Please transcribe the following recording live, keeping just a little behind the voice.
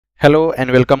Hello and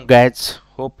welcome guys.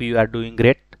 Hope you are doing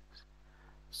great.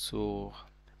 So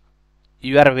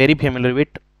you are very familiar with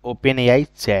OpenAI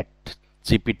Chat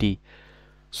GPT.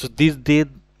 So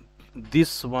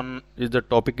this one is the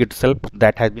topic itself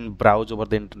that has been browsed over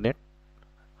the internet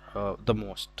the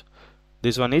most.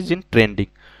 This one is in trending.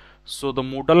 So the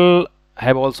Moodle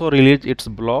have also released its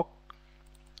blog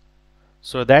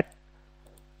so that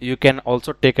you can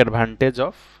also take advantage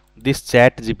of this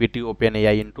Chat GPT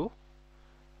OpenAI into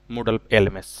Moodle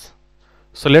LMS.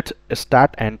 So let's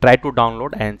start and try to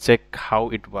download and check how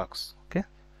it works. Okay,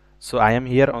 so I am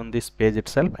here on this page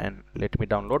itself and let me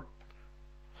download.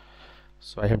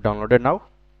 So I have downloaded now,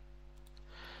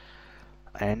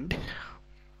 and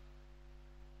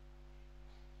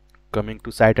coming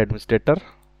to site administrator,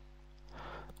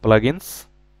 plugins,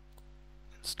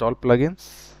 install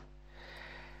plugins,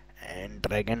 and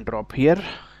drag and drop here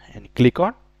and click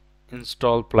on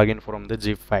install plugin from the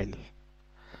zip file.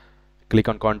 Click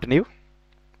on continue.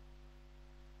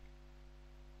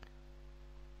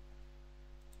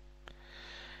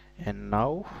 And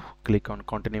now click on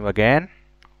continue again.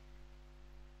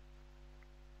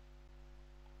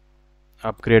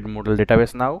 Upgrade Moodle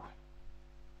database now.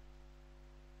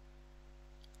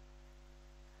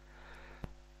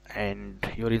 And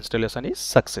your installation is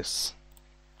success.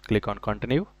 Click on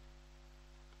continue.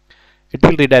 It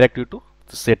will redirect you to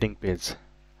the setting page.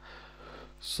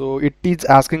 So it is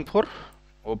asking for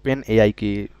OpenAI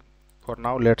key. For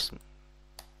now, let's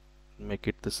make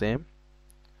it the same.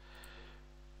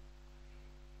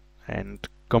 And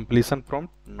completion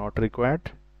prompt not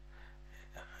required.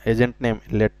 Agent name,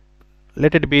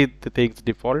 let it be the things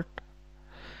default.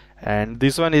 And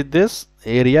this one is this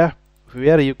area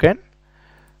where you can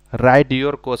write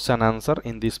your question answer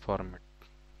in this format.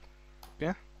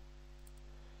 Okay,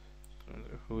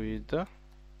 who is the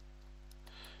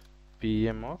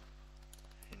PM of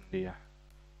India?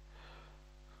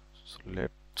 So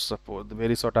let's suppose the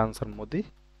very short answer Modi.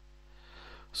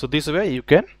 So this way you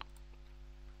can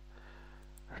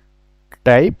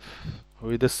type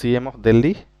who is the CM of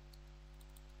Delhi.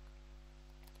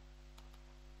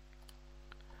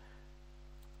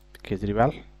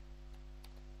 Kejriwal.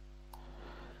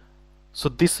 So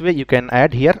this way you can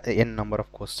add here n number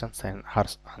of questions and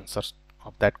answers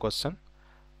of that question.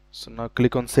 So now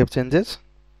click on save changes.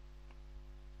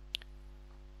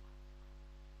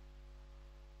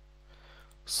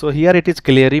 So here it is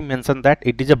clearly mentioned that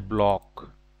it is a block.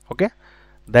 Okay,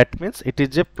 that means it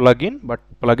is a plugin, but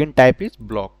plugin type is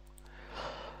block.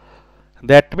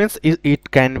 That means it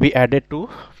can be added to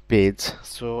page.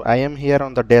 So I am here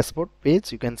on the dashboard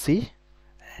page, you can see,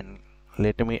 and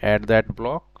let me add that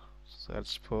block.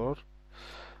 Search for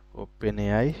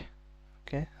OpenAI.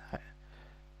 Okay,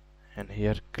 and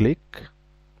here click,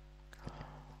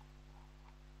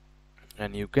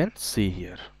 and you can see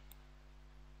here.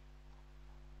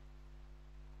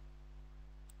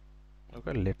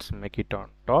 Okay, let's make it on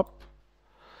top.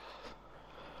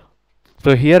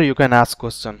 So here you can ask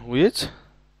question, who is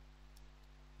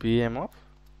PM of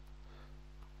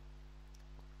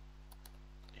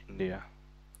India,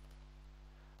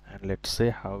 and let's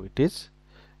say how it is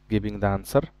giving the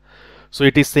answer. So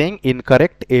it is saying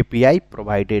incorrect API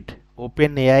provided.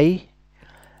 OpenAI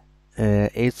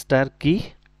A*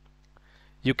 key.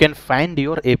 You can find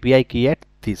your API key at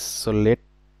this. So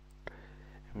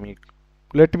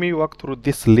let me walk through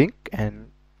this link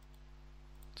and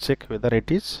check whether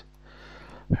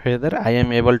I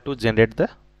am able to generate the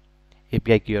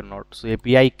API key or not. So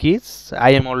API keys, I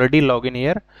am already logged in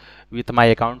here with my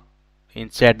account in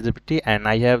ChatGPT, and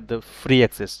I have the free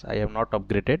access. I have not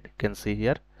upgraded, you can see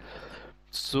here.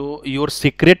 So your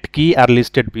secret key are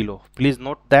listed below. Please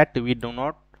note that we do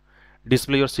not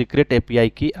display your secret API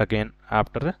key again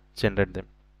after generate them.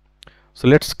 So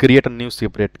let's create a new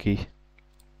secret key.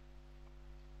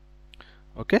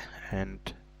 Okay, and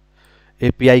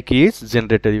API key is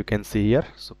generated, you can see here.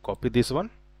 So copy this one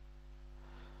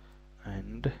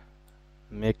and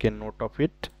make a note of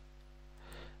it.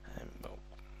 I'm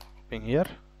opening here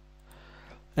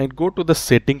and go to the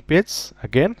setting page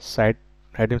again, site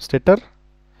administrator,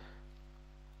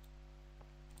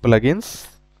 plugins,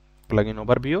 plugin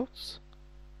overviews,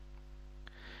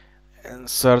 and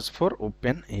search for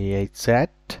OpenAI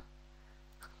Chat.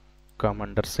 Come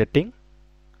under setting,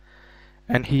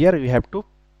 and here we have to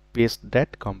paste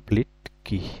that complete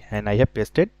key, and I have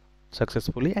pasted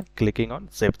successfully, and clicking on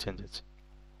save changes.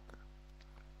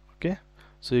 Okay,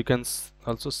 so you can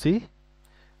also see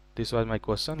this was my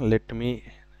question. Let me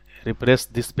refresh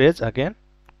this page again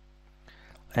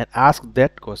and ask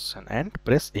that question and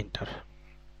press enter.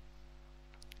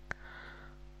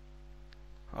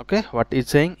 Okay, what is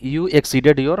saying? You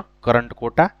exceeded your current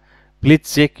quota.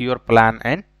 Please check your plan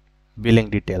and billing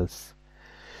details.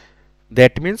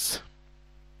 That means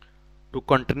to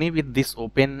continue with this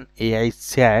open AI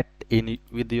chat in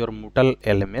with your Moodle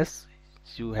LMS,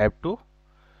 you have to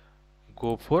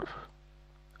go for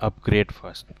upgrade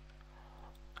first.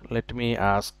 Let me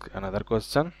ask another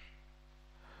question.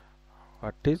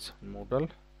 What is Moodle?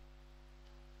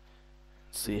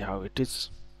 See how it is.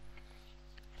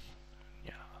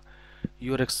 Yeah.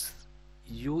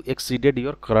 You exceeded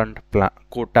your current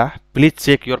quota. Please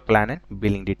check your plan and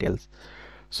billing details.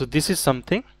 So this is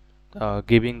something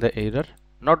giving the error,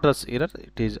 not just error,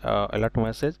 it is alert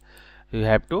message. You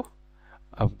have to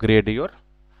upgrade your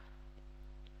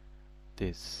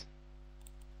this.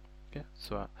 Okay,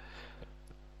 so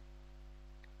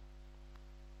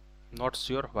not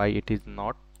sure why it is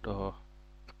not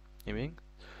giving.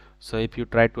 So if you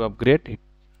try to upgrade it,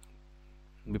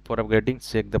 before upgrading,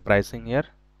 check the pricing here.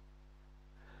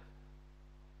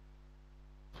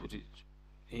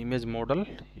 Image model,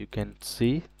 you can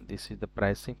see this is the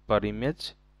pricing per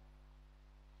image.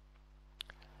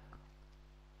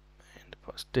 And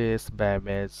first is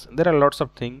image. There are lots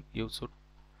of things you should.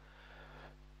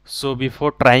 So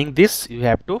before trying this, you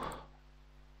have to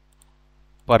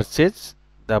purchase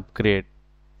the upgrade.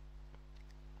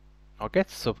 Okay,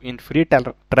 so in free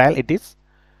trial it is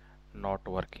not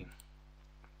working.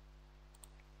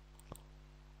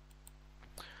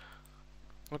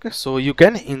 Okay, so you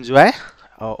can enjoy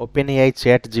OpenAI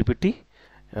ChatGPT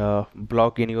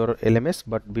block in your LMS,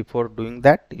 but before doing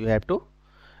that you have to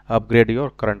upgrade your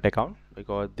current account,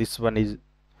 because this one is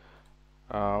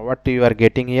what you are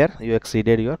getting here, you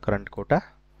exceeded your current quota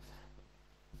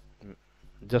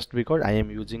just because I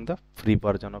am using the free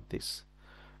version of this.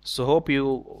 So hope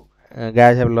you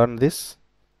guys have learned this,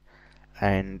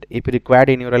 and if required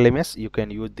in your LMS you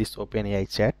can use this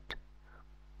OpenAI chat.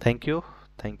 Thank you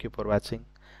for watching.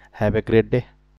 Have a great day.